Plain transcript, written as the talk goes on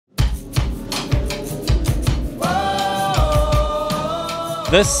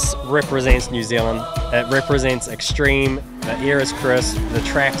This represents New Zealand. It represents extreme, the air is crisp, the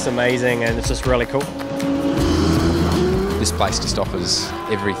track's amazing, and it's just really cool. This place just offers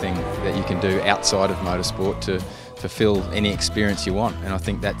everything that you can do outside of motorsport to fulfil any experience you want, and I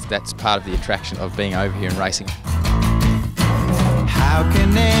think that's part of the attraction of being over here and racing. How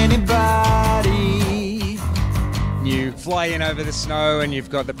can anybody? You fly in over the snow and you've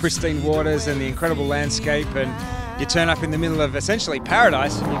got the pristine waters and the incredible landscape, and you turn up in the middle of essentially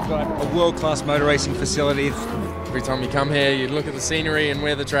paradise and you've got a world-class motor racing facility. Every time you come here, you look at the scenery and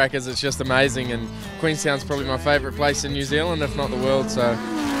where the track is, it's just amazing, and Queenstown's probably my favourite place in New Zealand, if not the world, so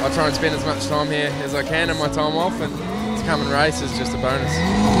I try and spend as much time here as I can in my time off, and to come and race is just a bonus.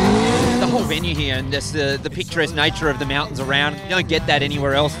 The whole venue here and just the picturesque nature of the mountains around, you don't get that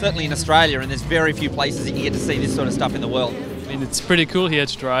anywhere else, certainly in Australia, and there's very few places that you get to see this sort of stuff in the world. I mean, it's pretty cool here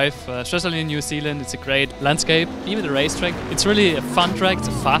to drive, especially in New Zealand. It's a great landscape, even the racetrack. It's really a fun track, it's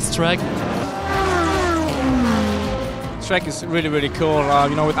a fast track. The track is really cool,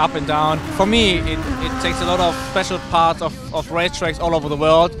 you know, with up and down. For me, it takes a lot of special parts of racetracks all over the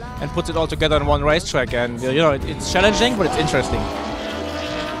world and puts it all together in one racetrack, and you know, it's challenging, but it's interesting.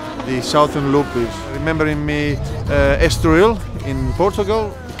 The Southern Loop is remembering me Estoril in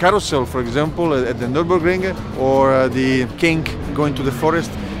Portugal, Carousel, for example, at the Nürburgring, or the kink going to the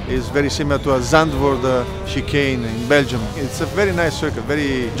forest is very similar to a Zandvoort chicane in Belgium. It's a very nice circuit,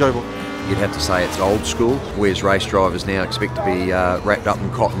 very enjoyable. You'd have to say it's old school, whereas race drivers now expect to be wrapped up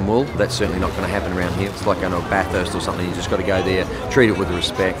in cotton wool. That's certainly not going to happen around here. It's like going to a Bathurst or something. You just got to go there, treat it with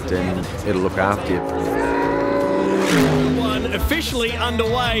respect, and it'll look after you. One officially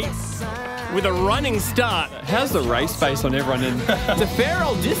underway with a running start. How's the race based on everyone in? It's a fair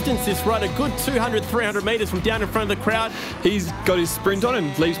old distance, this run, a good 200, 300 metres from down in front of the crowd. He's got his sprint on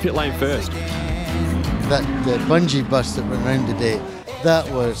and leaves pit lane first. The bungee bus that went round today, that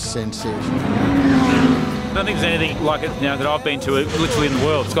was sensational. I don't think there's anything like it now that I've been to literally in the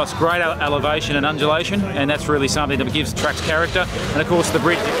world. It's got great elevation and undulation, and that's really something that gives the track's character. And of course the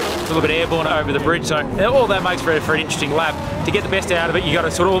bridge, it's a little bit airborne over the bridge, so all that makes for an interesting lap. To get the best out of it, you've got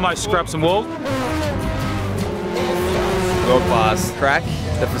to sort of almost scrub some wall. World class track.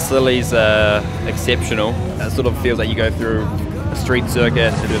 The facilities are exceptional. It sort of feels like you go through a street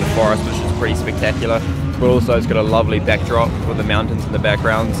circuit into the forest, which is pretty spectacular. But also it's got a lovely backdrop with the mountains in the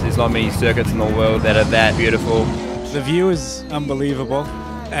background. There's not many circuits in the world that are that beautiful. The view is unbelievable,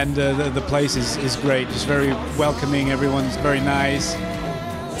 and the place is great. It's very welcoming, everyone's very nice.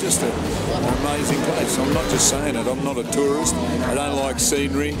 Just an amazing place. I'm not just saying it, I'm not a tourist. I don't like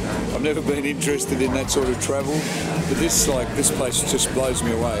scenery. I've never been interested in that sort of travel. But this place just blows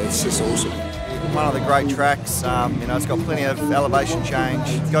me away. It's just awesome. One of the great tracks, you know, it's got plenty of elevation change,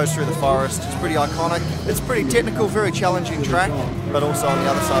 it goes through the forest, it's pretty iconic. It's pretty technical, very challenging track, but also on the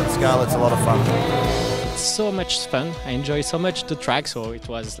other side of the scale it's a lot of fun. It's so much fun, I enjoy so much the track, so it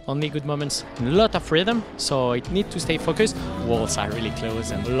was only good moments. A lot of rhythm, so it need to stay focused. Walls are really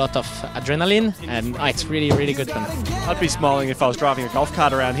close and a lot of adrenaline, and it's really good fun. I'd be smiling if I was driving a golf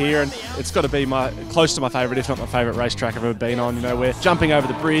cart around here, and it's got to be close to my favourite, if not my favourite racetrack I've ever been on. You know, we're jumping over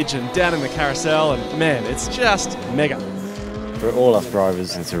the bridge and down in the carousel, and man, it's just mega. For all us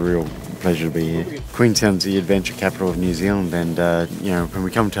drivers, it's a real pleasure to be here. Queenstown's the adventure capital of New Zealand, and you know, when we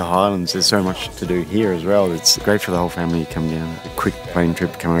come to Highlands, there's so much to do here as well. It's great for the whole family to come down. A quick plane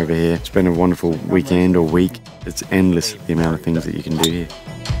trip, come over here, spend a wonderful weekend or week. It's endless the amount of things that you can do here.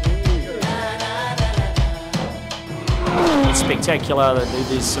 It's spectacular.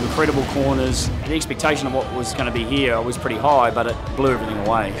 There's some incredible corners. The expectation of what was going to be here was pretty high, but it blew everything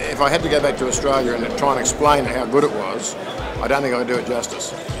away. If I had to go back to Australia and try and explain how good it was, I don't think I'd do it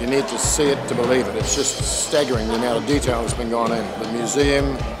justice. You need to see it to believe it. It's just staggering the amount of detail that's been gone in. The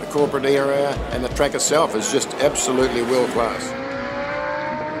museum, the corporate area, and the track itself is just absolutely world class.